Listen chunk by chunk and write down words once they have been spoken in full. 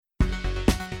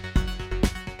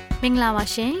မင်္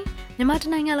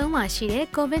ဂလာပါရှင်မြန်မာနိုင်ငံလုံးမှာရှိတဲ့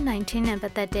COVID-19 နဲ့ပ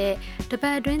တ်သက်တဲ့တပ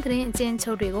တ်အတွင်းသတင်းအကျ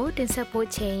ဉ်းချုပ်တွေကိုတင်ဆက်ဖို့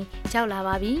ချိန်ရောက်လာ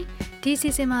ပါ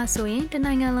ပြီဒီစီစဉ်မှာဆိုရင်တ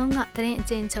နိုင်ငံလုံးကသတင်းအ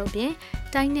ကျဉ်းချုပ်ပြင်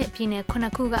တိုင်းနဲ့ပြည်နယ်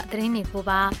9ခုကသတင်းတွေကို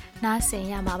ပါနားဆင်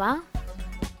ရမှာပါ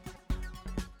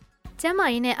ကျ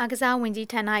န်းမာရေးနဲ့အားကစား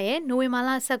ဝန်ကြီးဌာနရဲ့နိုဝင်ဘာလ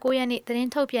19ရက်နေ့သတ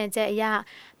င်းထုတ်ပြန်ချက်အ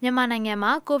ရမြန်မာနိုင်ငံ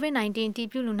မှာ COVID-19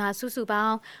 တည်ပြုလူနာစုစု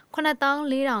ပေါင်း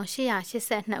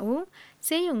94,882 ဦး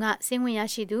ဆေးရုံကဆင်းဝင်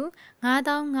ရရှိသူ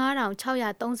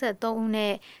95,633 ဦး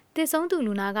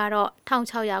နဲ့သေဆုံးသူလူနာကတော့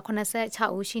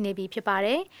1,686 ဦးရှိနေပြီဖြစ်ပါ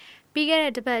တယ်။ပြီး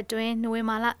ခဲ့တဲ့တစ်ပတ်အတွင်းနိုဝင်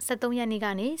ဘာလ23ရက်နေ့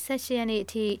ကနေ18ရက်နေ့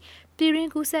အထိပြည်တွင်း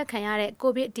ကူးစက်ခံရတဲ့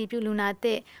ကိုဗစ်တည်ပြုလူနာ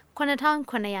သစ်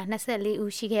9,924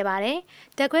 ဦးရှိခဲ့ပါတယ်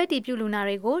။တက်ခွဲတည်ပြုလူနာ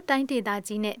တွေကိုတိုင်းဒေ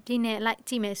သကြီးနဲ့ပြည်နယ်အ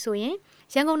လိုက်ကြည့်မယ်ဆို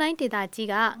ရင်ရန်ကုန်တိုင်းဒေ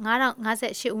သကြီးက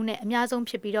9,058 ဦးနဲ့အများဆုံး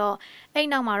ဖြစ်ပြီးတော့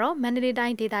အဲ့နောက်မှာတော့မန္တလေး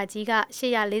တိုင်းဒေသကြီးက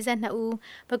842ဦး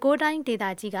ပဲခူးတိုင်းဒေသ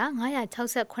ကြီးက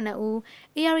968ဦး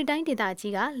အေရရီတိုင်းဒေသ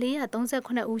ကြီးက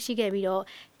438ဦးရှိခဲ့ပြီးတော့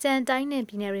ကြံတိုင်းနဲ့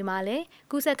ပြည်နယ်တွေမှာလ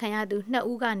ည်းကူးစက်ခံရသူ2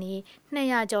ဦးကနေ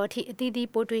200ကျော်အထိအသီး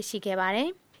သီးပိုးတွေ့ရှိခဲ့ပါတယ်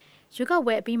ရွေး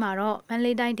ကောက်ပွဲအပြီးမှာတော့မန္တ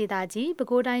လေးတိုင်းဒေသကြီးပဲ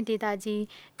ခူးတိုင်းဒေသကြီး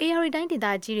အေရရီတိုင်းဒေသ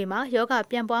ကြီးတွေမှာယောဂ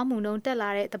ပြန့်ပွားမှုနှုန်း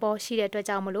တက်လာတဲ့သဘောရှိတဲ့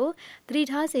အတွက်ကြောင့်မလို့သတိ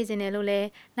ထားစေချင်တယ်လို့လည်း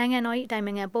နိုင်ငံတော်၏အတိုင်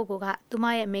ပင်ခံပုဂ္ဂိုလ်ကသူမ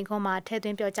ရဲ့မိန့်ခွန်းမှာထည့်သွ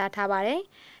င်းပြောကြားထားပါတယ်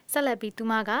။ဆက်လက်ပြီးသူ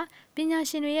မက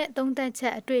ပညာရှင်တွေရဲ့သုံးသပ်ချ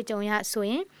က်အတွေ့အကြုံရဆို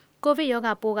ရင်ကိုဗစ်ရော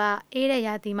ဂါပိုးကအေး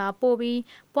တဲ့ရာသီမှာ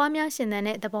ပိုပြီးပွားများရှင်သန်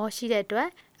တဲ့သဘောရှိတဲ့အတွက်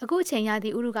အခုအ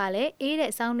ချိန်ရာသီဥတုကလည်းအေး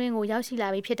တဲ့ဆောင်းတွင်းကိုရောက်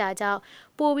ရှိလာပြီဖြစ်တာကြော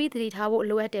င့်ပိုပြီးသတိထားဖို့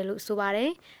လိုအပ်တယ်လို့ဆိုပါတယ်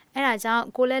။အဲဒါကြော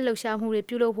င့်ကိုလက်လှုပ်ရှားမှုတွေ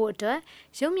ပြုလုပ်ဖို့အတွက်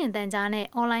ရုပ်မြင်သံကြား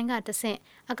နဲ့အွန်လိုင်းကတဆ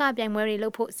င့်အကပြိုင်ပွဲ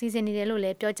တွေလုပ်ဖို့စီစဉ်နေတယ်လို့လ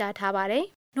ည်းပြောကြားထားပါတယ်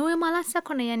။နိုဝင်ဘာလ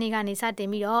18ရက်နေ့ကနေစ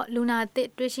တင်ပြီးတော့လူနာသစ်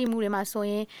တွေ့ရှိမှုတွေမှာ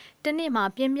ဆိုရင်တစ်နေ့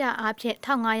မှာပြင်းပြအားဖြင့်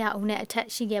1,500ဦးနဲ့အ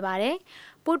ထက်ရှိခဲ့ပါတယ်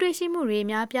။ပိုးတွေ့ရှိမှု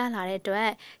တွေများပြားလာတဲ့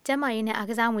အတွက်ကျန်းမာရေးနဲ့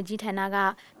အားကစားဝန်ကြီးဌာနက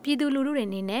ပြည်သူလူထု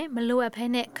တွေအနေနဲ့မလိုအပ်ဘဲ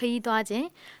နဲ့ခရီးသွားခြင်း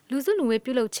လူစုလူ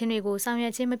ဝေးပြုလုပ်ခြင်းတွေကိုဆောင်ရွက်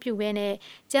ခြင်းမပြုဘဲနဲ့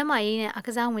ကျန်းမာရေးနဲ့အား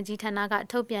ကစားဝန်ကြီးဌာန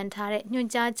ကထုတ်ပြန်ထားတဲ့ညွှန်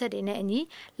ကြားချက်တွေနဲ့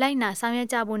အညီလိုက်နာ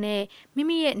ဆောင်ရွက်ကြဖို့နဲ့မိ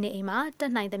မိရဲ့နေအိမ်မှာ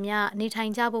တက်နိုင်သမျှနေ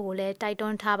ထိုင်ကြဖို့ကိုလည်း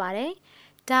တိုက်တွန်းထားပါတယ်။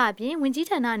ဒါအပြင်ဝန်ကြီး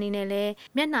ဌာနအနေနဲ့လ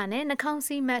ည်းမျက်နှာနဲ့နှာခေါင်း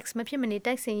စည်း mask မဖြစ်မနေ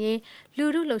တိုက်ဆင်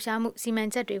ရေးလူထုလှုပ်ရှား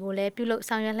မှုစီမံချက်တွေကိုလည်းပြုလုပ်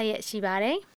ဆောင်ရွက်လျက်ရှိပါ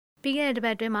တယ်။ပြီးခဲ့တဲ့တစ်ပ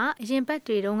တ်အတွင်းမှာအရင်ပတ်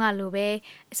တွေတုန်းကလိုပဲ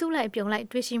အစုလိုက်ပြုံ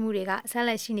လိုက်တွေ့ရှိမှုတွေကဆက်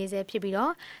လက်ရှိနေဆဲဖြစ်ပြီး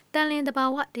တော့တန်လင်းတဘာ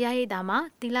ဝတရားရိပ်သာမှာ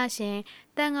သီ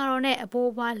လရှင်တန်ဃာတော်နဲ့အ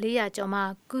ဘိုးဘွား400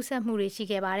ကျော်မှကူးစက်မှုတွေရှိ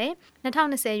ခဲ့ပါတယ်။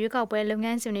2020ရွေးကောက်ပွဲလုပ်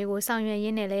ငန်းစဉ်တွေကိုဆောင်ရွက်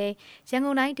ရင်းနဲ့လည်းရန်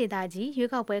ကုန်တိုင်းဒေ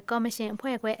သကြီးရွေးကောက်ပွဲကော်မရှင်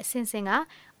အဖွဲ့ခွဲအဆင့်ဆင့်က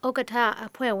ဥက္ကဋ္ဌအ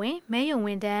ဖွဲ့ဝင်မဲယုံ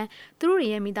ဝန်တ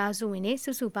န်းသူတို့ရဲ့မိသားစုဝင်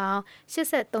တွေစုစုပေါင်း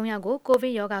83ယောက်ကိုကိုဗ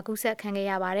စ်ရောဂါကူးစက်ခံခဲ့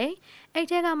ရပါတယ်။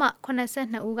အဲ့ထဲကမှ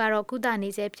82ဦးကတော့ကုသနေ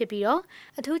ဆဲဖြစ်ပြီးတော့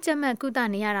အထူးကြပ်မတ်ကုသ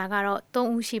နေရတာကတော့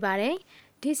3ဦးရှိပါတယ်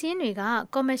။ဒီစင်းတွေက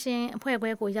ကော်မရှင်အဖွဲ့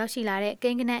ခွဲကိုရောက်ရှိလာ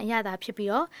တဲ့ကိန်းဂဏန်းအ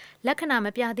ရသာဖြစ်ပြီးတော့လက္ခဏာမ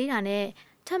ပြသေးတာနဲ့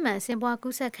ထပ်မံဆင်ပွား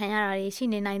ကူးစက်ခံရတာတွေ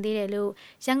ရှိနေနိုင်သေးတယ်လို့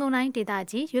ရန်ကုန်တိုင်းဒေသ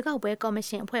ကြီးရွေးကောက်ပွဲကော်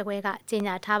မရှင်အဖွဲ့ခွဲက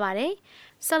ကြေညာထားပါတယ်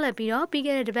။ဆက်လက်ပြီးတော့ပြီး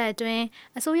ခဲ့တဲ့တစ်ပတ်အတွင်း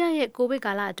အစိုးရရဲ့ကို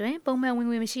ဗစ်ကာလအတွင်းပုံမှန်ဝင်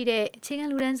ငွေမရှိတဲ့အခြေခံ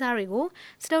လူတန်းစားတွေ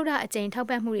ကိုစတုတ္ထအကြိမ်ထောက်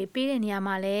ပံ့မှုတွေပေး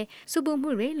တဲ့နေရာမှာလည်းစုပူ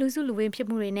မှုတွေလူစုလူ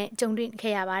ဝေးဖြစ်မှုတွေနဲ့ကြုံတွေ့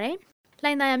ခဲ့ရပါတယ်။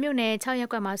လှိုင်သာယာမြို့နယ်6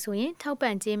ရပ်ကွက်မှာဆိုရင်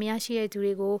ထောက်ပံ့ကြေးမရရှိတဲ့သူ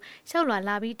တွေကိုရှောက်လွှာ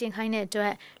လာပြီးတင်ခိုင်းတဲ့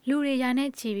အတွက်လူတွေရာ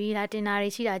နဲ့ချီပြီးလာတင်တာတွေ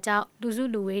ရှိတာကြောင့်လူစု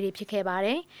လူဝေးတွေဖြစ်ခဲ့ပါတ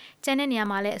ယ်။ကျန်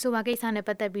တဲ့နေရာမှာလည်းအဆိုပါကိစ္စနဲ့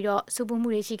ပတ်သက်ပြီးတော့စုပူ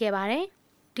မှုတွေရှိခဲ့ပါတယ်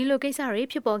။ဒီလိုကိစ္စ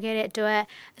တွေဖြစ်ပေါ်ခဲ့တဲ့အတွက်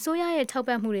အစိုးရရဲ့ထောက်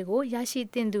ပံ့မှုတွေကိုရရှိ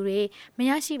သင့်သူတွေမ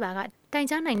ရရှိပါကတိုင်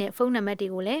ကြားနိုင်တဲ့ဖု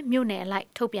န်းနံပါတ်တွေကိုလည်းမြို့နယ်အ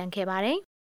လိုက်ထုတ်ပြန်ခဲ့ပါတယ်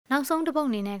။နောက်ဆုံးတစ်ပုတ်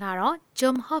အနေနဲ့ကတော့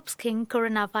Johns Hopkins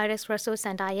Coronavirus Resource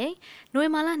Center ရဲ့နို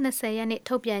ဝင်ဘာလ20ရက်နေ့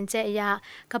ထုတ်ပြန်ချက်အရ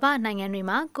ကမ္ဘာနိုင်ငံ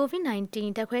တွေမှာ COVID-19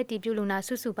 တက်ခွဲတည်ပြုလူနာ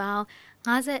စုစုပေါင်း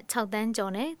56တန်း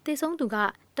ကျော်နဲ့သေဆုံးသူက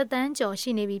1တန်း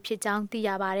ကျော်ရှိနေပြီဖြစ်ကြောင်းသိ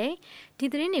ရပါတယ်။ဒီ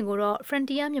သတင်းတွေကိုတော့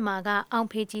Frontier မြန်မာကအောင်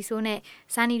ဖေကြည်စိုး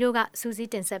နဲ့ဇာနီတို့ကစူးစီး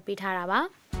တင်ဆက်ပေးထားတာပါ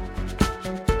။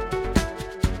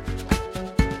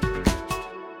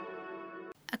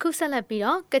အခုဆက်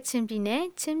လက်ပြီးတော့ကချင်ပြည်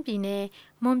နယ်ချင်းပြည်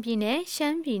နယ်မွန်ပြည်နယ်ရှ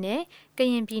မ်းပြည်နယ်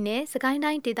ကရင်ပြည်နယ်စကိုင်း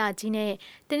တိုင်းဒေသကြီးနဲ့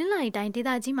တနင်္လာရီတိုင်းဒေသ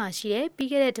ကြီးမှာရှိ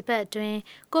တဲ့ပြီးခဲ့တဲ့တစ်ပတ်အတွင်း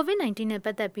COVID-19 နဲ့ပ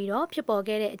တ်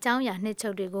သက်ပြီးတော့ဖြစ်ပေါ်ခဲ့တဲ့အကြောင်းအရာနှစ်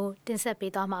ချုပ်တွေကိုတင်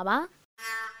ဆက်ပေးသွား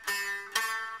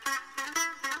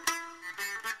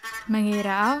မှာပါမ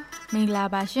င်္ဂလာ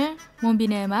ပါရှင်မွန်ပြ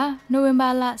ည်နယ်မှာနိုဝင်ဘာ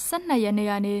လ12ရက်နေ့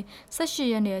ကနေ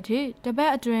18ရက်နေ့အထိတစ်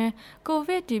ပတ်အတွင်းကို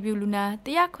ဗစ်တည်ပြုလူနာ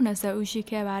190ဦး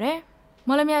ရှိခဲ့ပါ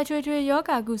တယ်မော်လမြိုင်ချွေချွေ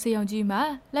ယောဂကုဆေးရုံကြီး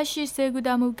မှာလက်ရှိဆေးကု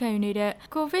သမှုခံယူနေတဲ့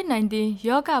COVID-19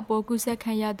 ယောဂပိုးကူးစက်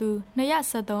ခံရသူ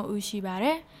273ဦးရှိပါတ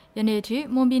ယ်။ယနေ့ထိ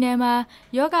မွန်ပြည်နယ်မှာ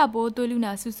ယောဂပိုးသွေးလူ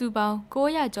နာစုစုပေါင်း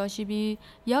900ကျော်ရှိပြီး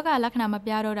ယောဂလက္ခဏာ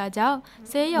မပြတော့တာကြောင့်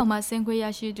ဆေးရုံမှာဆင်းခွင့်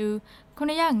ရရှိသူ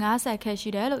950ခန့်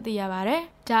ရှိတယ်လို့သိရပါတယ်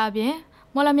။ဒါအပြင်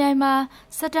မော်လမြိုင်မှာ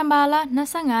စက်တင်ဘာလ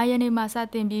25ရက်နေ့မှစ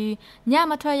တင်ပြီးည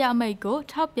မထွက်ရအမိန့်ကို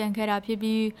ထောက်ပြန်ခဲ့တာဖြစ်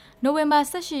ပြီးနိုဝင်ဘာ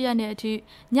18ရက်နေ့အထိ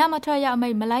ညမထွက်ရအမိ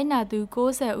န့်မလိုက်နာသူ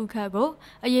90ဦးခန့်ကို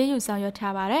အရေးယူဆောင်ရွက်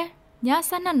ထားပါတယ်။ည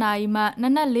12နာရီမှန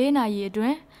နက်4နာရီအတွ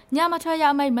င်းညမထွက်ရ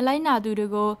အမိန့်မလိုက်နာသူတွေ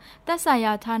ကိုသက်ဆိုင်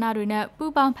ရာဌာနတွေနဲ့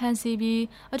ပူးပေါင်းဖမ်းဆီးပြီး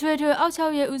အထွေထွေအောက်ချု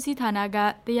ပ်ရေးဦးစီးဌာနက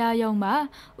တရားရုံးမှာ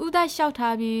ဥဒတ်လျှောက်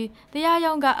ထားပြီးတရား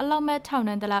ရုံးကအလောက်မဲ့ထောင်ဒ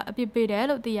ဏ်တလအပြစ်ပေးတယ်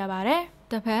လို့သိရပါတယ်။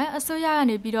တဖန်အစိုးရက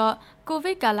နေပြီးတော့ကိုဗ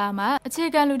စ်ကာလမှာအခြေ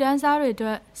ခံလူတန်းစားတွေအတွ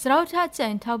က်စရောက်ထကျ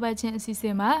န်ထောက်ပံ့ခြင်းအစီအစ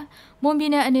ဉ်မှာမွန်ပြ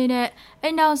ည်နယ်အနေနဲ့အိ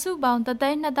မ်တော်စုပေါင်း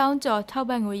3,200,000ကျော်ထောက်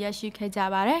ပံ့ငွေရရှိခဲ့ကြ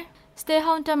ပါတယ်။ Stay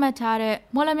Home တက်မှတ်ထားတဲ့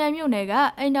မော်လမြိုင်မြို့နယ်က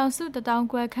အိမ်တော်စု1,000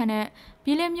 ခွဲခန့်နဲ့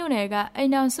ဘီလင်းမြို့နယ်ကအိ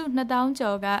မ်တော်စု2,000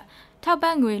 ကျော်ကထောက်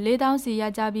ပံ့ငွေ4,000 စီရ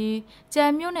ကြပြီးကျ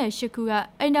န်မြို့နယ်10ခုက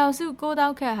အိမ်တော်စု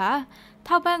9,000 ခန့်ဟာ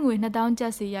ထောက်ပံ့ငွေ2,000 ကျ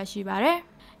ပ်စီရရှိပါတယ်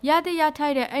။ရသည့်ရထို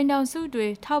က်တဲ့အိမ်တော်စုတွေ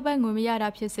ထောက်ပံ့ငွေမရတာ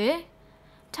ဖြစ်စေ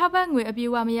ထောက်ပံ့ငွေအပြည့်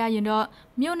အဝမရရင်တော့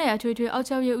မြို့နယ်အထွေထွေအောက်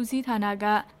ချုပ်ရေးဦးစီးဌာနက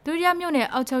ဒုတိယမြို့နယ်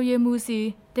အောက်ချုပ်ရေးမှူးစီ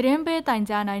သတင်းပေးတိုင်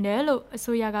ကြားနိုင်တယ်လို့အ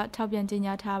စိုးရကထောက်ပြန်ကြေ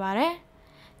ညာထားပါတယ်။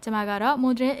ကျွန်မကတော့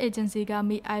Modern Agency က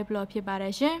မိ iBlog ဖြစ်ပါတ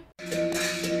ယ်ရှင်။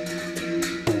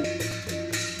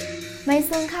မိုင်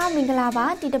စွန်ခါမင်္ဂလာပါ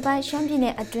ဒီတစ်ပတ်ရှမ်းပြည်န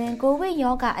ယ်အတွင်းကိုဗစ်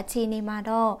ရောဂါအခြေအနေမှာ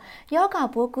တော့ရောဂါ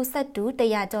ပိုးကူးစက်သူ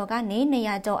100ကျော်ကနေ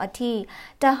200ကျော်အထိ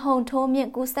တဟုန်ထိုးမြင့်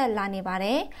ကူးစက်လာနေပါတ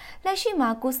ယ်။လက်ရှိမှာ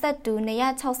ကူးစက်သူ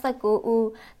269ဦး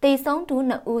သေဆုံးသူ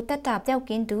2ဦးတက်တာပြောက်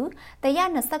ကင်းသူ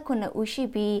129ဦးရှိ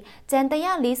ပြီးကျန်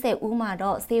140ဦးမှာ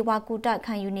တော့ဆေးဝါးကုသ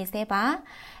ခံယူနေဆဲပါ။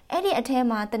အဲ့ဒီအထဲ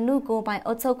မှာတနုကိုပိုင်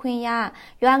အုပ်ချုပ်ခွင့်ရ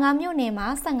ရွာ9မြို့နယ်မှာ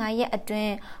15ရက်အတွ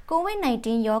င်းကိုဗစ်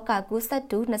 -19 ရောဂါကူးစက်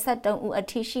သူ23ဦးအ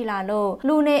ထိရှိလာလို့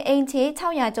လူနေအိမ်ခြေ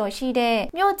600ကျော်ရှိတဲ့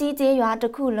မြို့ကြီးကျေးရွာတ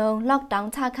စ်ခုလုံး lockdown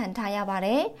ချခံထားရပါတ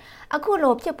ယ်။အခု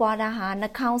လိုဖြစ်ပွားတာဟာနှာ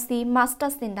ခေါင်းစည်း master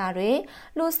စင်တာတွေ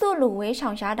လူစုလူဝေး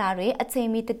ရှောင်ရှားတာတွေအချိန်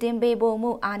မီတင်ပေးဖို့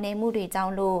မှုအားနည်းမှုတွေကြော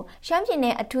င့်လို့ရှမ်းပြည်န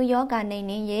ယ်အထူးယောဂနှိမ်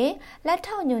နင်းရေးလက်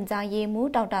ထောက်ညွှန်ကြားရေးမှူး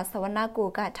ဒေါက်တာဆဝနာကို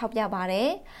ကထောက်ပြပါတ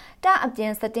ယ်။တအပြ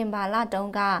င်စက်တင်ဘာလတု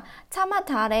န်းကချမှတ်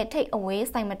ထားတဲ့ထိတ်အဝေး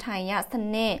ဆိုင်မထိုင်ရစ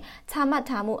နစ်ချမှတ်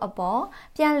ထားမှုအပေါ်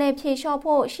ပြန်လည်ဖြေလျှော့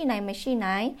ဖို့ရှိနိုင်မရှိ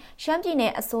နိုင်ရှမ်းပြည်န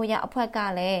ယ်အစိုးရအဖွဲ့က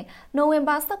လည်းနိုဝင်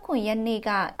ဘာ19ရက်နေ့က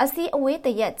အစည်းအဝေးတ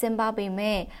ရက်ကျင်းပပေ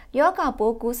မဲ့ယောဂ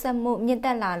ပိုးကူးစက်မှုမြင့်တ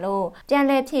က်လာလို့ပြန်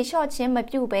လည်ဖြေလျှော့ခြင်းမ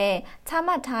ပြုဘဲချ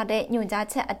မှတ်ထားတဲ့ညွှန်ကြား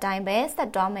ချက်အတိုင်းပဲဆက်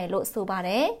သွားမယ်လို့ဆိုပါ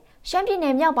တယ်။ရှမ်းပြည်န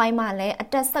ယ်မြောက်ပိုင်းမှာလည်းအ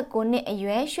သက်19နှစ်အရွ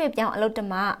ယ်ရွှေ့ပြောင်းအလုပ်သ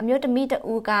မားအမျိုးသမီးတ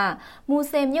ဦးကမူ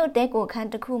ဆယ်မြို့တဲကိုခန်း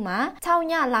တစ်ခုမှာ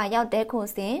6ညလာရောက်တဲကို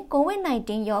စဉ်ကိုဗစ်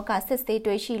 -19 ရောဂါစစ်ဆေး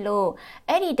တွေ့ရှိလို့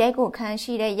အဲ့ဒီတဲကိုခန်း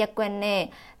ရှိတဲ့ရက်ကွက်နဲ့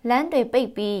လမ်းတွေပိတ်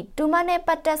ပြီးဒူမနဲ့ပ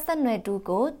တ်သက်ဆက်နွယ်သူ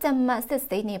ကိုကြက်မှတ်စစ်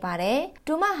ဆေးနေပါတယ်။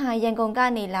ဒူမဟာရန်ကုန်က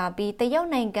နေလာပြီးတရုတ်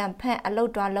နိုင်ငံဖက်အလု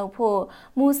ပ်တွားလုပ်ဖို့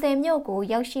မူဆယ်မြို့ကို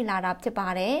ရောက်ရှိလာတာဖြစ်ပါ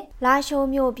တယ်။လာရှိုး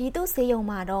မြို့ပြည်သူ့ဆေးရုံ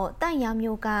မှာတော့တန့်ရောင်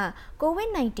မြို့ကကိုဗစ်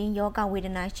 -19 ရောဂါဝေဒ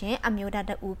နာရှင်အမျိုးသား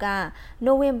တဦးက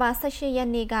နိုဝင်ဘာ18ရက်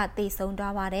နေ့ကသေဆုံး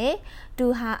သွားပါတယ်။သူ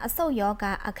ဟာအဆုတ်ရော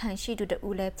ဂါအခန့်ရှိသူတ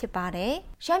ဦးလည်းဖြစ်ပါတယ်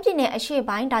။ရှမ်းပြည်နယ်အရှေ့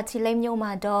ပိုင်းဒါချီလိမ့်မြို့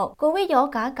မှာတော့ကိုဗစ်ရော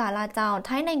ဂါကာလကြောင့်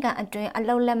ထိုင်းနိုင်ငံအတွင်းအ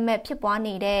လုံလက်မဲ့ဖြစ်ပွား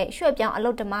နေတဲ့ရွှေ့ပြောင်းအလု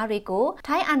ပ်သမားတွေကို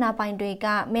ထိုင်းအာဏာပိုင်တွေက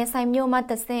မဲဆိုင်မြို့မှာ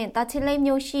တဆင့်တာချီလိမ့်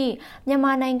မြို့ရှိမြန်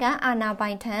မာနိုင်ငံအာဏာပို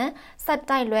င်ထံဆက်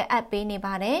တိုက်လွှဲအပ်ပေးနေ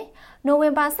ပါတယ်။နိုဝ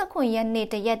င်ဘာ19ရက်နေ့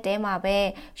တရက်တည်းမှာပဲ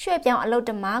ရွှေ့ပြောင်းအလုပ်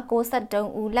သမား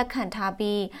63ဦးလက်ခံထား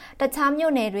ပြီးတခြား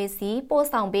မြို့နယ်တွေစီပို့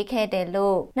ဆောင်ပေးခဲ့တယ်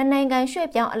လို့နိုင်ငံရွှေ့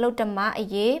ပြောင်းအလုပ်သမားအ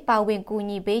ရေးပါဝင်ကူ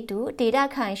ညီပေးသူဒေတာ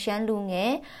ခန်ရှမ်းလူင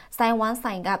ယ်ဆိုင်ဝမ်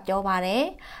ဆိုင်ကပြောပါတယ်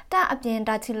။တအပြင်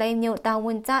တာချီလိမ့်မြို့တာဝ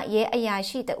န်ကျရဲအရာ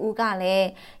ရှိတဦးကလည်း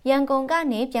ရန်ကုန်က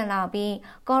နေပြန်လာပြီး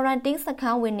ကွာရန်တင်းစခ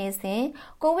န်းဝင်နေစဉ်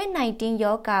ကိုဗစ် -19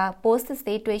 ရောဂါပိုးစစ်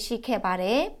ဆေးတွေ့ရှိခဲ့ပါတ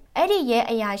ယ်။အဲ့ဒီရဲ့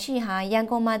အရာရှိဟာရန်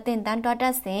ကုန်မှာတင်တန်းတော်တ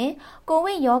က်စဉ်ကိုဗ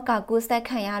စ်ရောဂါကူးစက်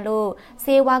ခံရလို့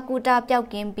ဆေးဝါးကုသပျောက်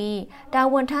ကင်းပြီးတာ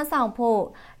ဝန်ထမ်းဆောင်ဖို့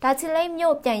ဒါချီလိမ့်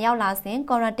မြို့ပြန်ရောက်လာစဉ်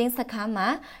ကွာရန်တင်းစခန်းမှာ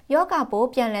ယောဂါပိုး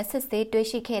ပြန်လည်စစ်ဆေးတွေ့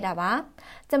ရှိခဲ့တာပါ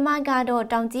။ကျမကတော့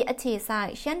တောင်ကြီးအခြေဆိုင်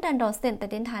ရှမ်းတန်တော်စင်သ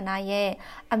တင်းဌာနရဲ့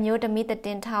အမျိုးသမီးသတ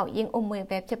င်းထောက်ရင်းအုံမွေ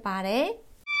ပဲဖြစ်ပါတယ်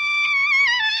။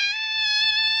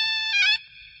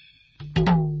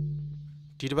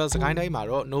ဒီတစ်ပတ်စကိုင်းတိုင်းမှာ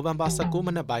တော့နိုဝင်ဘာ19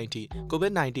မိနစ်ပိုင်းအထိ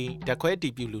COVID-19 ဓာတ်ခွဲအတ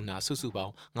ည်ပြုလူနာစုစုပေါ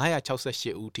င်း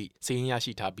968ဦးထိစာရင်းရ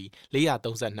ရှိထားပြီး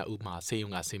432ဦးမှာဆေးရုံ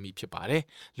ကဆင်းပြီးဖြစ်ပါတယ်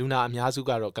။လူနာအများစု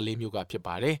ကတော့ကလေးမျိုးကဖြစ်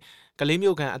ပါတယ်။ကလေး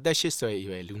မျိုးကအသက်80အ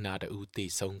ရွယ်လူနာတဦးသေ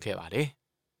ဆုံးခဲ့ပါတယ်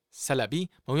။ဆက်လက်ပြီး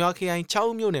မုံရွာခရိုင်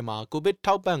6မြို့နယ်မှာကိုဗစ်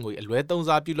ထောက်ပံ့ငွေအလွဲသုံး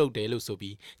စားပြုလုပ်တယ်လို့ဆို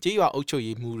ပြီးကြေးရွာအုပ်ချုပ်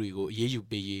ရေးမှူးတွေကိုအရေးယူ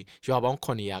ပေးရေးရွာပေါင်း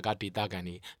900ကဒေသခံ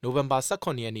တွေနိုဝင်ဘာ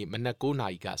18ရက်နေ့မနက်9:00နာ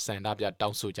ရီကစံတာပြတော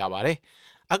င်းဆိုကြပါတယ်။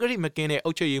အဂရိမကင်းတဲ့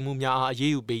အုပ်ချုပ်ရေးမှူးများအားအ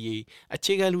ရေးယူပေးရေးအ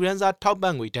ခြေခံလူတန်းစားထောက်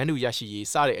ပံ့ငွေတန်းတူရရှိရေး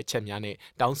စတဲ့အချက်များနဲ့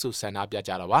တောင်းဆိုဆန္ဒပြ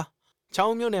ကြတာပါ ချော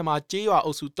င်းမြို့နယ်မှာကြေး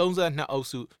ရွာအုပ်စု32အုပ်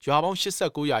စုရွာပေါင်း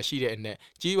89ရွာရှိတဲ့အ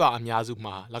နက်ကြေးရွာ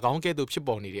အများစုမှာ၎င်းကဲ့သို့ဖြစ်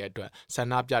ပေါ်နေတဲ့အတွက်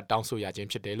ဆန္ဒပြတောင်းဆိုရခြ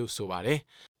င်းဖြစ်တယ်လို့ဆိုပါတယ်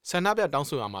။ဆန္ဒပြတောင်း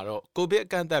ဆိုရမှာတော့ကိုဗစ်အ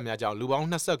ကန့်အသတ်များကြောင့်လူပေါင်း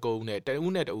29ဦးနဲ့တ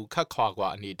ဦးနဲ့တဦးခတ်ခွာ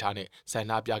ကွာအနေထားနဲ့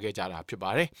ဆန္ဒပြ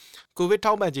ခဲ့ကြတာဖြစ်ပါတယ်။ကိုဗစ်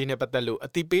ထောက်ပံ့ခြင်းနဲ့ပတ်သက်လို့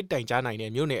အသိပေးတိုင်ကြားနိုင်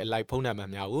တဲ့မြို့နယ်အလိုက်ဖုန်းနံပါ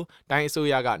တ်များကိုတိုင်းအစိုး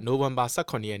ရကနိုဝင်ဘာ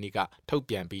18ရက်နေ့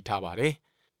ကထုတ်ပြန်ပေးထားပါတယ်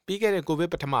။ပြီးခဲ့တဲ့ကိုဗစ်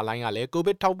ပထမလိုင်းကလည်းကိုဗ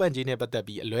စ်ထောက်ပံ့ခြင်းနဲ့ပတ်သက်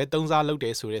ပြီးအလွဲသုံး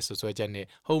စားလုပ်တဲ့ဆိုတဲ့ဆွဆွဲချက်နဲ့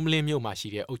ဟုံးမလင်းမြို့မှာရှိ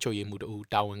တဲ့အုပ်ချုပ်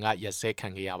ရေးမှူးတို့တာဝန်ကရက်စဲခံ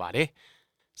ခဲ့ရပါတယ်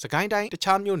။စကိုင်းတိုင်းတ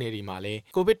ခြားမြို့နယ်တွေမှာလည်း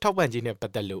ကိုဗစ်ထောက်ပံ့ခြင်းနဲ့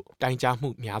ပတ်သက်လို့တိုင်ကြားမှု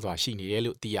များစွာရှိနေ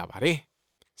တယ်လို့သိရပါတယ်။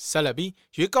ဆက်လက်ပြီး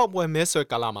ရွေးကောက်ပွဲမဲဆွယ်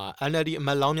ကာလမှာ NLD အမ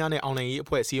တ်လောင်းများနဲ့အောင်နိုင်ရေး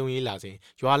အဖွဲ့စည်းရုံးရေးလာ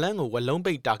စဉ်ရွာလန်းကိုဝလုံးပိ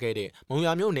တ်တာခဲ့တဲ့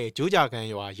မုံရွာမြို့နယ်ဂျိုးကြကန်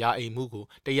ရွာရာအိမ်မှု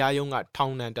ကိုတရားရုံးက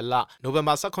ထောင်ဒဏ်1လနို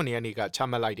ဝင်ဘာ18ရက်နေ့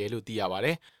ကချမှတ်လိုက်တယ်လို့သိရပါ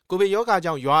တယ်။ကိုဗစ်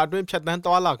ရောဂါကြောင့်ရွာအတွင်းဖြတ်တ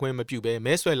န်းသွားလာခွင့်မပြုဘဲ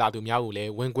မဲဆွယ်လာသူများကိုလ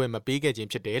ည်းဝင်ခွင့်မပေးခဲ့ခြ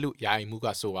င်းဖြစ်တယ်လို့ရာအိမ်မှုက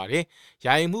ဆိုပါတယ်။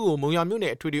ရာအိမ်မှုကိုမုံရွာမြို့န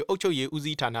ယ်အထွေထွေအုပ်ချုပ်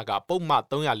ရေးဦးစီးဌာနကပုံမှန်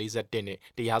341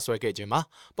နဲ့တရားစွဲခဲ့ခြင်း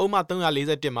မှာပုံမှန်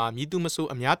341မှာမြည်သူမ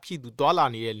ဆိုအများပြည်သူသွားလာ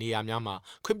နေတဲ့နေရာများမှာ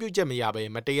ခွင့်ပြုချက်မရဘဲ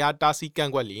မတရားတားဆီးက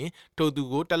န့်ကွက်လျင်ထိုသူ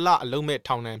ကို1လအလုံး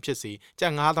မဲ့ထောင်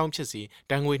ဒဏ်ဖြစ်စေကျပ်9000ဖြစ်စေ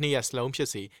ဒဏ်ငွေ2ရက်စလုံးဖြစ်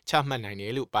စေချမှတ်နိုင်တ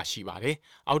ယ်လို့ပါရှိပါတယ်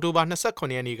။အောက်တိုဘာ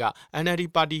29ရက်နေ့က NLD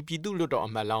ပါတီပြည်သူ့လွှတ်တော်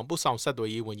အမတ်လောင်းပို့ဆောင်ဆက်သွယ်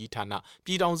ရေးဝန်ကြီးဌာ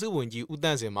နပြည်ထောင်စုဝန်ကြီးဦးတ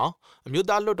န်းစင်မောင်အ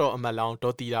မျိုးသားလွှတ်တော်အမတ်လော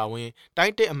င်းဒေါ်တီတာဝင်းတို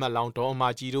င်းတက်အမတ်လောင်းဒေါ်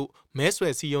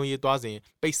အမာကြီးတို့မဲဆွယ်စည်းရုံးရေးသွား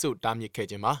စဉ်ပိတ်ဆို့တားမြစ်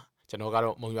ခဲ့ခြင်းပါကျွန်တော်က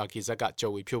တော့မုံရွာကေဇက်က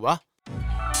ကြော်ဝေဖြိုးပါ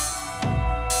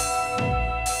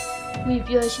မိ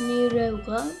ပြောရှင်ရဲ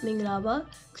ကမင်္ဂလာပါ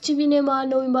ကချင်ပြည်နယ်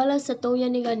မှာနိုဝင်ဘာလ23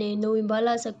ရက်နေ့ကနေနိုဝင်ဘာလ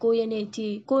19ရက်နေ့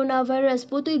အထိကိုရိုနာဗိုင်းရပ်စ်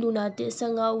ပိုးတွေ့လူနာ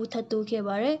15ဦးထပ်တိုးခဲ့ပါ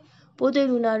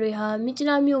တယ်ပိုးတွေ့လူနာတွေဟာမြစ်ကြီး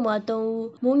နားမြို့မှာ3ဦး၊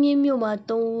မိုးငင်းမြို့မှာ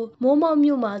3ဦး၊မိုး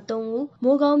မောက်မြို့မှာ3ဦး၊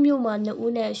မိုးကောင်းမြို့မှာ2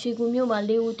ဦးနဲ့ရွှေကူမြို့မှာ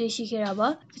4ဦးတွေ့ရှိခဲ့တာပါ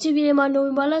။ကချင်ပြည်နယ်မှာနို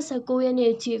ဝင်ဘာလ19ရက်နေ့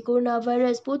အထိကိုရိုနာဗိုင်းရ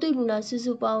ပ်စ်ပိုးတွေ့လူနာစု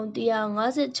စုပေါင်း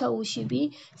156ဦး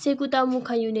ရှိပြီးဆေးကုသမှု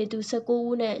ခံယူနေသူ19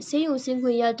ဦးနဲ့ဆေးရုံဆ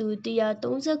င်းခွင့်ရသူ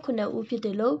139ဦးဖြစ်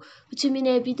တယ်လို့ကချင်ပြည်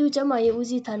နယ်ပြည်သူ့ကျန်းမာရေးဦး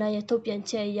စီးဌာန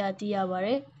ရဲ့ထုတ်ပြန်ချက်အရသိရပါဗျ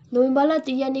။နိုဝင်ဘာလ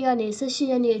1ရက်နေ့ကနေ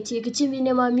18ရက်နေ့အထိကချင်ပြည်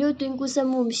နယ်မှာမြို့တွင်းကူးစက်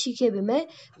မှုမရှိခဲ့ပေ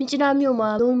မဲ့မြစ်ကြီးနားမြို့မှာ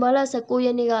နိုဝင်ဘာလ19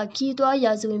ရက်နေ့ကခီး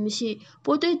သွွားရာဇဝင်မ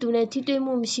ရှိပိုးတွေ့သူနဲ့ထိတွေ့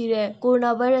မှုမရှိတဲ့ကိုရို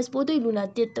နာဗိုင်းရပ်စ်ပိုးတွေ့လူနာ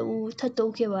1ဦး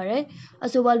ထပ်တိုးခဲ့ပါတယ်။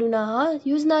အဆိုပါလူနာဟာ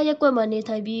ယူဇနာရက်ကွက်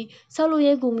မှာနေထိုင်ပြီး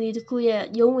ဆောက်လုပ်ရေးကုမ္ပဏီတစ်ခု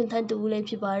ရဲ့ရုံးဝန်ထမ်းတူဦးလည်း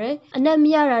ဖြစ်ပါတယ်။အနက်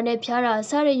မရတာ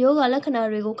နဲ့ဖျားတာစတဲ့ရောဂါလက္ခဏာ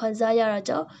တွေကိုခံစားရတာ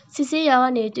ကြောင့်စစ်ဆေးရာက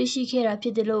နေတွေ့ရှိခဲ့တာဖြ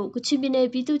စ်တယ်လို့ကချင်ပြည်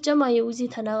နယ်ပြည်သူ့ကျန်းမာရေးဦး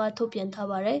စီးဌာနကထုတ်ပြန်ထား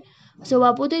ပါတယ်။အဆို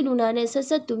ပါပိုးတွေ့လူနာနဲ့ဆက်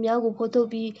ဆက်သူများကိုဖော်ထုတ်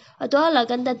ပြီးအသွားအလာ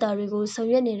ကန့်သက်တာတွေကိုဆောင်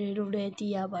ရွက်နေတယ်လို့လ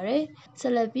ည်းသိရပါတယ်။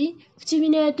ဆက်လက်ပြီး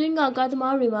ကချင်ပြည်နယ်အတွင်းကကား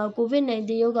သမားတွေမှာ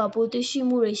COVID-19 ရောဂါပိုးတွေ့ရှိ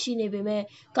မှုတွေရှိနေပေမဲ့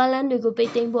ကားလမ်းတွေ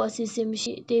ကိုပိတ်သိမ်းဖို့အစီအစဉ်မ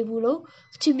ရှိသေး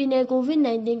ဘူးလို့ကချင်ပြည်နယ်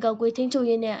COVID-19 ကောက်ကွယ်ထိန်း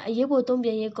ချုပ်ရေးနဲ့အ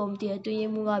ရေးပေါ်တုံ့ပြန်ရေးကော်မတီအတွ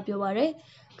င်းရေးမှူးကပြောပါတယ်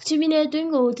။ကချင်ပြည်နယ်အတွင်း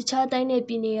ကိုတခြားတိုင်း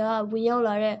နယ်ပြည်နယ်ကဝင်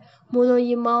ရောက်လာတဲ့မိုးတော်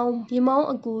ရေမောင်း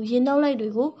အကူရေနောက်လိုက်တွေ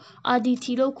ကို RDT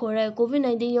လို့ခေါ်တဲ့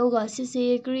COVID-19 ရောဂါစစ်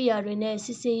ဆေးရေးကိရိယာတွေနဲ့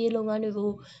စစ်ဆေးရေးလုပ်ငန်းတွေ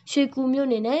ကိုရွှေကူမြို့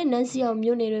နယ်နဲ့နန်းစီ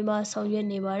အောင်မြို့နယ်တွေမှာဆောင်ရွက်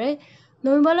နေပါတယ်။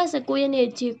နိုဝင်ဘာလ19ရက်နေ့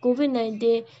အထိ COVID-19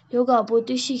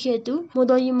 ရောဂါပိုးတွေ့ရှိ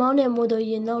ခဲ့သူမိုးတော်ရေမောင်းနဲ့မိုးတော်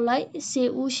ရေနောက်လိုက်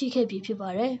10ဦးရှိခဲ့ပြီဖြစ်ပါတ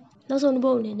ယ်။နောက်ဆုံးတစ်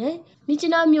ပုဒ်အနေနဲ့မြစ်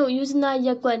ကြီးနားမြို့ယူဇနာရ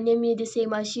က်ကွက်နေမြေတစေ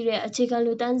မှာရှိတဲ့အ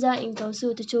ခြေခံလူတန်းစားအိမ်တော်စု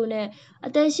တချို့နဲ့အ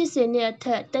သက်80နှစ်အထ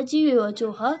က်တက်ကြီးရွယ်ဝ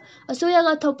တို့ဟာအစိုးရ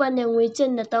ကထောက်ပံ့တဲ့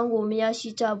ငွေကျပ်2000ကိုမရရှိ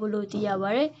ကြဘူးလို့သိရပါ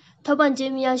တယ်။ထောက်ပံ့ခြ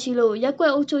င်းမရရှိလို့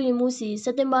ရက်ကွက်အုပ်ချုပ်ရေးမှူးစီစ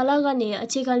က်တင်ဘာလကနေအ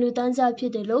ခြေခံလူတန်းစားဖြ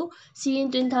စ်တယ်လို့စီး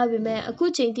ရင်တွင်ထားပေမဲ့အခု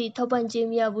ချိန်ထိထောက်ပံ့ခြင်း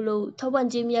မရဘူးလို့ထောက်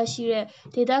ပံ့ခြင်းမရရှိတဲ့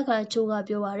ဒေသခံချို့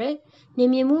ကပြောပါတယ်။နေ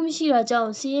မြေမှုမရှိတာကြော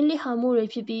င့်စီးရင်လစ်ဟာမှုတွေ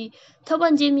ဖြစ်ပြီး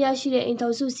ထောက်ပံ့ခြင်းမရရှိ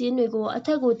တဲ့အိမ်တော်စုစီးရင်တွေကိုအ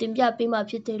ထက်ကိုတင်ပြပေးမှ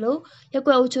ဖြစ်တယ်လို့ရက်ကွ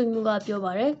က်အုပ်ချုပ်ရေးမှူး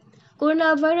ကပြောပါတယ်။ကိုရို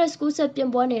နာဗိုင်းရပ်စ်ကူး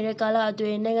စက်ပြန့်ပွားနေတဲ့ကာလ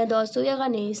အတွင်းနိုင်ငံတော်အစိုးရက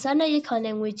နေစားနပ်ရိက္ခာ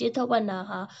နဲ့ငွေကြေးထောက်ပံ့တာ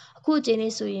ဟာအခုအ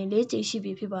ချိန်လေးဆိုရင်၄ကြိမ်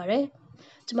ရှိပြီဖြစ်ပါတယ်။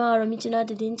ကျွန်မကတော့မြစ်ကြီးနား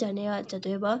သတင်းချန်နယ်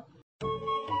ကကြက်သွဲပါ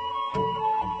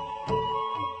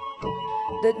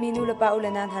ဒတ်မီနူလပါဦး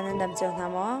လနန်သနန်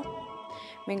ဒမ်ချုံနာမော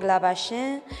မင်္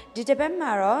ဂလာပါရှင်ဒီတစ်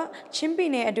ပတ်မှာတော့ချ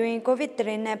င်းပြည်နယ်အတွင်းကိုဗစ်သတ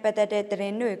င်းနဲ့ပတ်သက်တဲ့သ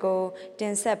တင်းတွေကို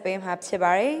တင်ဆက်ပေးမှာဖြစ်ပါ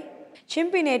တယ်ချင်း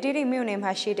ပြည်နယ်တိတိမြို့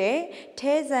နယ်မှာရှိတဲ့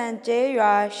ထဲဆန်ကျဲ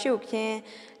ရွာရှုခင်း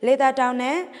လေသာ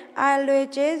တောင်နဲ့အာ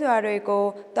လွေကျဲရွာတွေ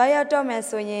ကိုတွားရောက်တော့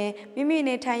မယ်ဆို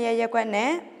ရင်မိမိနေထိုင်ရရက်ကွက်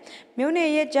နဲ့မြို့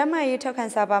နယ်ရဲ့ကျမ်းမာရေး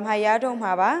ထောက်ခံစာပါမှာ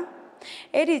ရတော့မှာပါ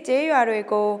အဲ့ဒီကျေးရွာ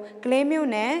တွေကိုကလေး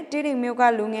မြို့နဲ့တိတိမြို့က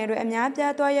လူငယ်တွေ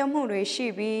အများပြားသွားရောက်မှုတွေ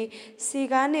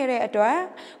ရှိပြီးစီကားနေတဲ့အတွက်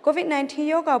COVID-19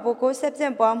 ရောဂါပိုးကို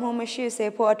ဆက်ပြန့်ပွားမှုမ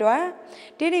ရှိစေဖို့အတွက်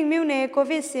တိတိမြို့နယ်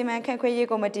COVID စီမံခန့်ခွဲရေး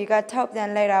ကော်မတီက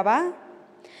ထောက်ပြန်လိုက်တာပါ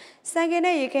ဆိုင်က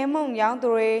နဲ့ရေခဲမုံရောင်းသူ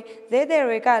တွေဈေး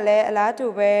သည်တွေကလည်းအ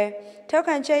လားတူပဲထောက်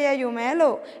ခံချက်ရယူမယ်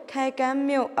လို့ခိုင်က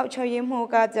မ်းမြို့အောက်ချုပ်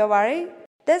ရေးမှူးကပြောပါရယ်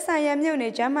သက်ဆိုင်ရာမြို့န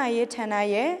ယ်ကျန်းမာရေးဌာ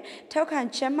နရဲ့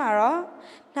ထောက်ခံချက်မှာတော့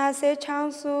နှာစေးချော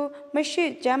င်းဆူမ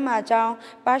ရှိကျန်းမာကြော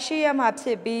င်းပါရှိရမှာဖြ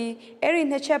စ်ပြီး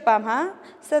အဲ့ဒီနှစ်ချက်ပါမှာ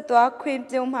ဆက်သွားခွင့်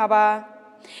ပြုမှာပါ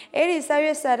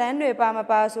အဲ့ဒီစာရွက်စာတမ်းတွေပါ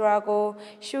မပါဆိုတာ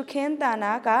ကိုရှုခင်းတာ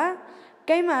နာ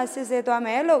ကကိန်းမှာစစ်ဆေးသွားမ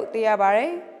ယ်လို့သိရပါတ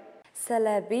ယ်ဆက်လ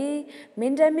က်ပြီး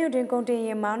မင်းတပ်မြို့တွင်ကုန်တင်ရ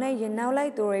င်မောင်းနဲ့ရင်နောက်လို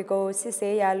က်သူတွေကို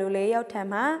စစ်ဆေးရလူလေး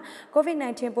ရောက်ထံမှာ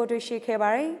COVID-19 ပိုးတွေ့ရှိခဲ့ပါ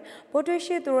တယ်။ပိုးတွေ့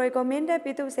ရှိသူတွေကိုမင်းတပ်ပြ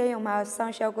ည်သူ့ဆေးရုံမှာ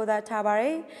စောင့်ရှောက်ကုသထားပါ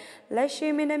တယ်။လက်ရှိ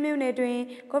မင်းတပ်မြို့နယ်တွင်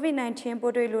COVID-19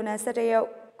 ပိုးတွေ့လူနာ17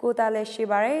ယောက်ကုသလက်ရှိ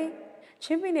ပါတယ်။ချ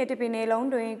င်းပြည်နယ်တပြည်နယ်လုံး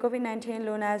တွင် COVID-19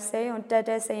 လူနာဆေးရုံ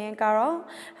တက်တဲ့စာရင်း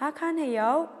ကတော့ဟာခါ2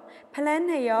ယောက်ဖလန်း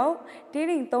2ယောက်တီး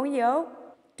ရင်3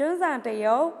ယောက်တွန်းဆောင်1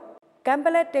ယောက်ကမ်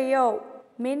ပလက်1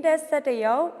ယောက်မင်းတပ်17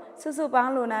ယောက်စုစုပေါ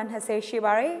င်းလူနာ20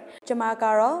ရှိပါတယ်။ကျွန်မ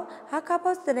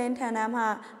ကတော့ဟာခါပို့စ်သတင်းဌာ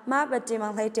နမှမပတိမ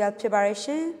န်လိုက်တယ်ဖြစ်ပါ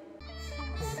ရရှင်။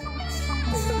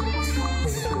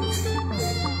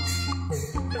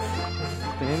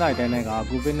သတင်းလိုက်တိုင်း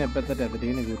ကကိုဗစ်နဲ့ပတ်သက်တဲ့သ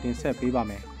တင်းတွေကိုတင်ဆက်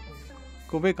ပေးပါမယ်။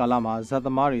ကိုဗစ်ကာလမှာဇက်သ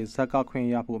မားတွေဇက်ကခွ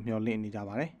င့်ရဖို့မျှော်လင့်နေကြပါ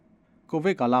တယ်။ကိုဗ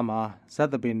စ်ကာလမှာ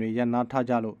ဇက်သပင်တွေရပ်နား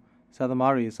ထားကြလို့ဇက်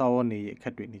သမားတွေစောင့်ဝနေရအ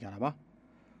ခက်တွေ့နေကြတာပါ။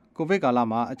ကိုဗစ်ကာ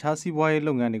လမှာအခြားစီးပွား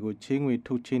ရေးလုပ်ငန်းတွေကိုချေးငွေ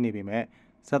ထုတ်ချေးနေပေ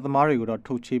မဲ့ဇက်သမားတွေကိုတော့ထု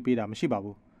တ်ချေးပေးတာမ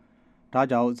ရှိပါဘူး။ဒါ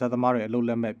ကြောင့်ဇက်သမားတွေအလုပ်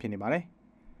လက်မဲ့ဖြစ်နေပါတယ်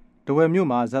။တဝယ်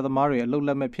မြို့မှာဇက်သမားတွေအလုပ်လ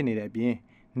က်မဲ့ဖြစ်နေတဲ့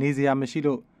အပြင်နေစရာမရှိ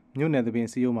လို့မြို့နယ်သပင်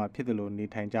စီးရုံမှာဖြစ်တယ်လို့နေ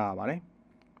ထိုင်ကြရပါတယ်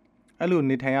။အဲ့လို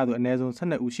နေထိုင်ရသူအနည်းဆုံး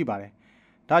12ဦးရှိပါတယ်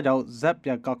။ဒါကြောင့်ဇက်ပြ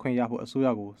န်ကောက်ခွင့်ရဖို့အစိုး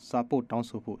ရကိုစာပို့တောင်း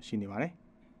ဆိုဖို့ရှိနေပါတယ်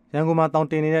။ရန်ကုန်မှာတောင်း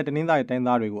တင်နေတဲ့တနင်္သာရီတို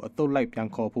င်းသားတွေကိုအသုတ်လိုက်ပြန်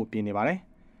ခေါ်ဖို့ပြင်နေပါတယ်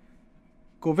။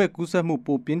ကိုဗစ်ကူးစက်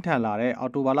မှုပိုပြင်းထန်လာ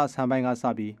တဲ့အော်တိုဘာလဆန်းပိုင်းက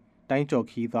စပြီးတိုင်းကျော်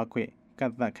ခီးသွားခွင့်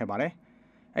ကန့်သတ်ခဲ့ပါတယ်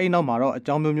။အဲ့ဒီနောက်မှာတော့အ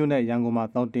ကြောင်းမျိုးမျိုးနဲ့ရန်ကုန်မှာ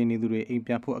တောင်းတင်နေသူတွေအိမ်ပြ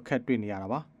န်ဖို့အခက်တွေ့နေ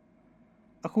ရတာပါ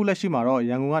။အခုလက်ရှိမှာတော့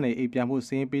ရန်ကုန်ကနေအိမ်ပြန်ဖို့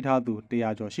စာရင်းပေးထားသူ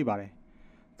100ကျော်ရှိပါတယ်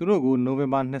။သူတို့ကိုနို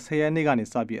ဝင်ဘာ20ရက်နေ့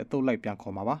ကနေစပြီးအသုတ်လိုက်ပြန်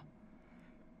ခေါ်မှာပါ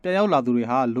။ပြန်ရောက်လာသူတွေ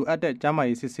ဟာလိုအပ်တဲ့ကျန်းမာ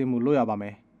ရေးစစ်ဆေးမှုလုပ်ရပါမ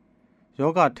ယ်။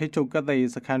ယောဂထိတ်ချုပ်ကတ်သက်ရေး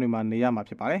စခန်းတွေမှာနေရ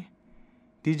မှာဖြစ်ပါတယ်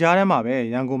။ဒီကြားထဲ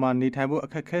မှာပဲရန်ကုန်မှာနေထိုင်ဖို့အခ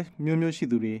က်အခဲမျိုးမျိုးရှိ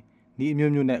သူတွေဒီအ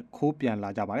မျိုးမျိုး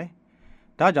နဲ့ခိုးပြန်လာကြပါတယ်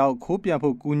။ဒါကြော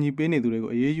င့်ခိုးပြန်ဖို့ကူညီပေးနေသူတွေကို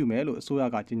အေးအေးယူမယ်လို့အစိုး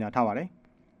ရကကြေညာထားပါတယ်။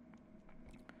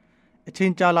အချိ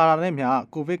န်ကြာလာတာနဲ့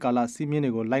မျှကိုဗစ်ကာလ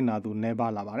စီးမြင်တွေကိုလိုက်နာသူ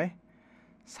နှဲပါလာပါတယ်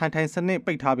။ဆိုင်ထိုင်စနစ်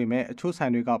ပိတ်ထားပေမဲ့အချို့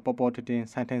ဆိုင်တွေကပေါ်ပေါ်တင်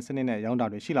ဆိုင်ထိုင်စနစ်နဲ့ရော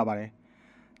င်းတာတွေရှိလာပါတယ်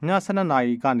။ည7:00နာ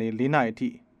ရီကနေ4:00နာရီ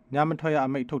အထိညမထွက်ရ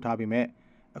အမိန့်ထုတ်ထားပေမဲ့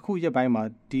အခုရက်ပိုင်း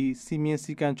မှာဒီစီးမြင်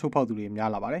စည်းကမ်းချိုးဖောက်သူ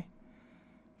တွေများလာပါတယ်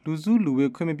။လူစုလူ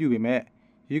ဝေးခွင့်မပြုပေ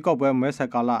မဲ့ရွေးကောက်ပွဲမဲဆက်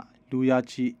ကာလလူရ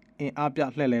ချီအင်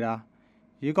အားပြလှည့်လဲတာ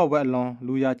ရွေးကောက်ပွဲ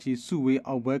အလွန်လူရချီစုဝေး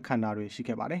အောက်ပွဲခံတာတွေရှိ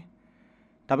ခဲ့ပါတယ်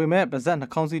။ဒါပေမဲ့ပါဇက်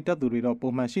နှာခေါင်းစည်းတက်သူ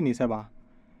တွေတော့ပုံမှန်ရှိနေဆက်ပါ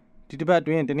။ဒီတစ်ပတ်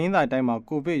အတွင်းတနင်္သာရီတိုင်းမှာ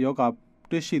ကိုဗစ်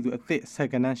ရောဂါတွေ့ရှိသူအသစ်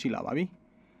10ခန်းရှိလာပါပြီ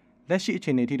။လက်ရှိအခြေ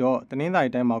အနေထိတော့တနင်္သာရီ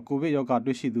တိုင်းမှာကိုဗစ်ရောဂါ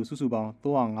တွေ့ရှိသူစုစုပေါင်း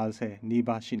350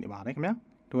နီးပါးရှိနေပါတယ်ခင်ဗျာ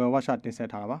။ဒိုဝဝါရှာတင်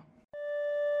ဆက်ထားတာပါ။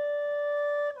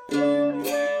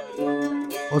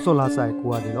ဩဆိုလာဆိုင်ကို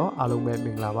ရတယ်နော်အားလုံးပဲမ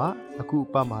င်္ဂလာပါ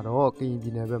အခုအပတ်မှာတော့ကရင်ပြ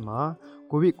ည်နယ်ဘက်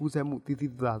မှာကိုဗစ်ကူးစက်မှုတိတိ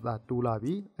ကျကျတိုးလာ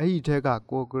ပြီးအဲ့ဒီထက်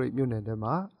ကကော့ဂရိတ်မြို့နယ်ထဲ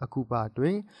မှာအခုပတ်အတွ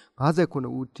င်း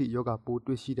59ဦးထိယောဂပိုး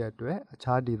တွေ့ရှိတဲ့အတွက်အ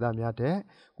ခြားဒေသများတဲ့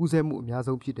ကူးစက်မှုအများ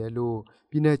ဆုံးဖြစ်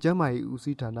တယ်လို့ပြည်နယ်ကျန်းမာရေးဦး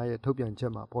စီးဌာန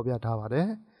ရဲ့ထုတ်ပြန်ချက်မှာဖော်ပြထားပါတယ်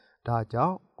ဒါကြော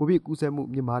င့်ကိုဗစ်ကူးစက်မှု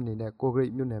မြင့်မားနေတဲ့ကော့ဂရိ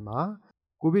တ်မြို့နယ်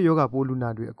မှာကိုဗစ်ရောဂါပိုးလူ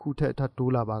နာတွေအခုထက်ထပ်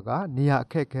တိုးလာပါကနေရ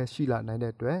အခက်အခဲရှိလာ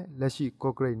နိုင်တဲ့အတွက်လက်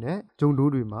ရှိကော့ဂရိတ်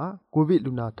နဲ့ဂျုံတိုးတွေမှာကို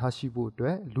ဗစ်လူနာထားရှိဖို့အတွ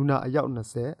က်လူနာအယောက်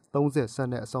20 30ဆန့်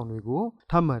တဲ့အဆောင်တွေ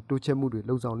ကိုထပ်မံတိုးချဲ့မှုတွေ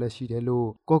လှုံ့ဆော်လက်ရှိတယ်လို့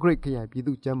ကော့ဂရိတ်ခ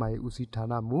ရိုင်ပြည်သူ့ကျန်းမာရေးဦး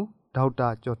စီးဌာနမှ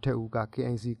ဒေါက်တာကျော်ထက်ဦးက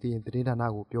KNC ကရင်သတင်းဌာန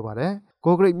ကိုပြောပါတယ်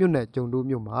ကော့ဂရိတ်မြို့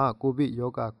နယ်ဂျုံတိုးမြို့မှာကို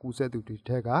ဗစ်ရောဂါကူးစက်သူတွေထ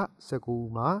က်က19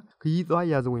ဦးမှာခ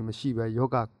ရီးသွားရာဇဝင်မရှိဘဲရော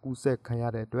ဂါကူးစက်ခံ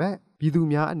ရတဲ့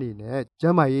အတွက်ပြည်သူများအနေ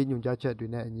နဲ့ကျန်းမာရေးညွှန်ကြားချက်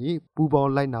တွေနဲ့အညီပူး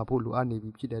ပေါင်းလိုက်နာဖို့လို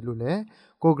အပ်နေပြီဖြစ်တယ်လို့လ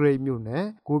ည်းကော့ဂရိတ်မြို့နယ်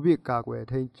ကိုဗစ်ကာကွယ်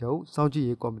ထိန်းချုပ်စောင့်ကြ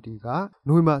ည့်ရေးကော်မတီက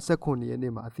နိုဝင်ဘာ18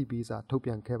ရက်နေ့မှာအသိ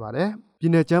ပေးစာထုတ်ပြန်ခဲ့ပါတယ်။ပြ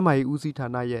ည်နယ်ကျန်းမာရေးဦးစီးဌာ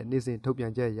နရဲ့နေ့စဉ်ထုတ်ပြ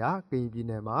န်ချက်အရကရင်ပြည်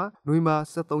နယ်မှာနိုဝင်ဘာ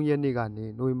23ရက်နေ့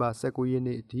ကနေနိုဝင်ဘာ19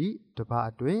ရက်နေ့အထိတ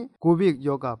ပတ်အတွင်းကို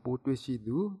ဗစ်ရောဂါပိုးတွေ့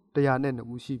ရှိသူ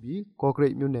102ဦးရှိပြီးကော့ဂရိ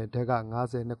တ်မြို့နယ်ထက်က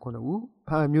59ဦး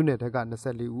ဖားမြို့နယ်ထက်က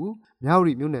24ဦးမြောက်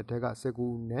ရီမြို့နယ်ထက်က19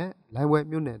ဦးနဲ့လို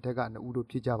င်းဝဲမြို့နယ်ထက်က2ဦးတို့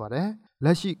ဖြစ်ကြပါတယ်။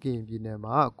လက်ရှိကရင်ပြည်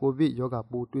နယ်မှာကိုဗစ်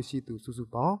ရောဂါပိုးတွေ့ရှိသူစုစု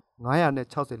ပေါင်း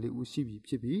964ဦးရှိပြီဖြ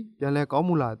စ်ပြီးပြန်လည်ကော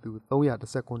င်းမွန်လာသူ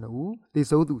319ဦးသေ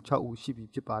ဆုံးသူ6ဦးရှိပြီ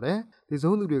ဖြစ်ပါတယ်။သေ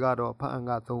ဆုံးသူတွေကတော့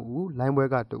ဖားအံက3ဦးလိုင်းဝဲ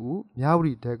က2ဦးမြောက်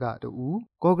ရီထက်က2ဦး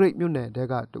ကော့ဂရိတ်မြို့နယ်ထက်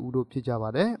က2ဦးတို့ဖြစ်ကြပါ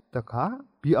တယ်။တခါ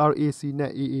BRAC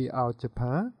နဲ့ AAR ဂျ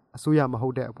ပန်အစိုးရမဟု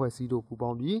တ်တဲ့အဖွဲ့အစည်းတို့ပူး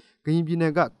ပေါင်းပြီးကရင်ပြည်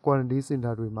နယ်က quarantine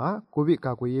center တွေမှာကိုဗစ်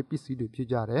ကာကွယ်ရေးပစ္စည်း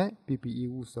တွေဖြစ်ကြတဲ့ PPE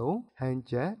ဥစုံ hand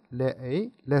gel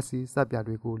လက်အိတ်လက်စီ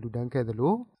စပ်ပြားတွေကိုလူတန်းခဲ့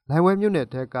သလို လိုင်ဝဲမြို့နယ်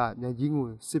ထက်ကမြိုင်ကြီးငွေ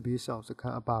စစ်ဘေးဆောင်စခ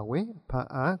န်းအပါအဝင်ဖန်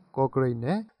အံကော့ဂရိတ်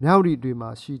နဲ့မြောက်ရီတွေမှာ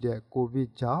ရှိတဲ့ကိုဗစ်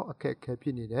ကြောင့်အခက်အခဲဖြ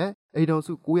စ်နေတဲ့အိမ်တော်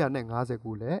စု950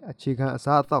ကိုလည်းအခြေခံအ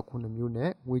စားအသောက်9မျိုး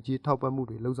နဲ့ငွေကြေးထောက်ပံ့မှု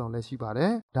တွေလုပ်ဆောင်လက်ရှိပါတ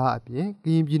ယ်။ဒါအပြင်က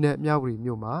ရင်ပြည်နယ်မြောက်ရီ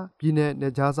မြို့မှာပြည်နယ်န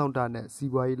ယ်ခြားစောင့်တပ်နဲ့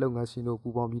စီးပွားရေးလုပ်ငန်းရှင်တို့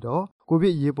ပူးပေါင်းပြီးတော့ကိုဗ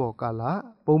စ်ရေးပေါ်ကာလ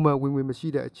ပုံမှန်ဝင်ငွေမရှိ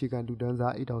တဲ့အခြေခံလူတန်း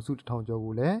စားအိမ်တော်စု1000ကျော်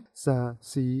ကိုလည်းစံ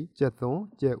စီကျက်သွန်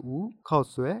ကျက်ဦးခောက်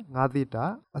ဆွဲငါးသီတာ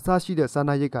အစရှိတဲ့စားန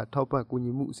ပ်ရိက္ခာထောက်ပံ့ကူ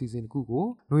ညီမှုအစီအစဉ်တစ်ခုကို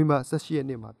နိုဝင်ဘာ18ရက်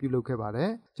နေ့မှာပြုလုပ်ခဲ့ပါတယ်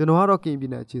။ကျွန်တော်ကတော့ကရင်ပြ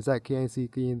ည်နယ်အခြေစိုက် KIC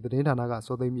ကရင်သတင်းဌာနက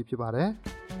စောသိမ်းမြင့်ဖြစ်ပါတယ်။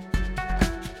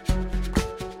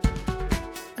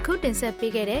အခုတင်ဆက်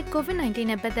ပေးခဲ့တဲ့ COVID-19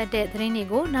 နဲ့ပတ်သက်တဲ့သတင်းတွေ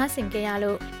ကိုနားဆင်ကြရ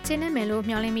လို့ရှင်းနေမယ်လို့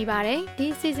မျှော်လင့်မိပါတယ်။ဒီ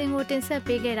အစီအစဉ်ကိုတင်ဆက်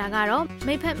ပေးခဲ့တာကတော့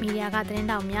မိဖက်မီဒီယာကသတင်း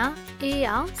တောက်များအေး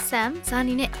အောင်ဆမ်ဇာ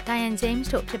နီနဲ့ Diane James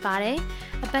တို့ဖြစ်ပါတယ်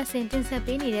။အပတ်စဉ်တင်ဆက်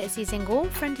ပေးနေတဲ့အစီအစဉ်ကို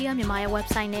Frontier မြန်မာရဲ့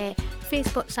website နဲ့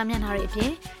Facebook စာမျက်နှာတွေအပြ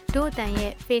င်ဒို့အတန်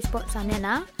ရဲ့ Facebook စာမျက်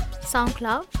နှာ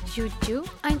SoundCloud, YouTube,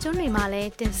 iTunes တွေမှာလည်း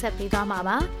တင်ဆက်ပေးသွားမှာ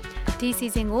ပါ။ဒီ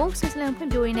season ကို Switzerland ဖွံ့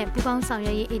ဖြိုးရေးနဲ့ပူးပေါင်းဆောင်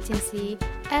ရွက်ရေး agency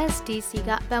SDC က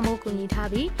ပံ့ပိုးကူညီထား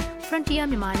ပြီး Frontier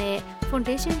မြန်မာနဲ့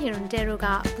Foundation Hirondero က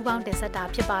ပူးပေါင်းတင်ဆက်တာ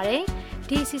ဖြစ်ပါတယ်။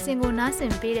ဒီ season ကိုနားဆ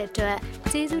င်ပေးတဲ့အတွက်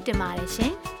ကျေးဇူးတင်ပါတယ်ရှ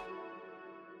င်။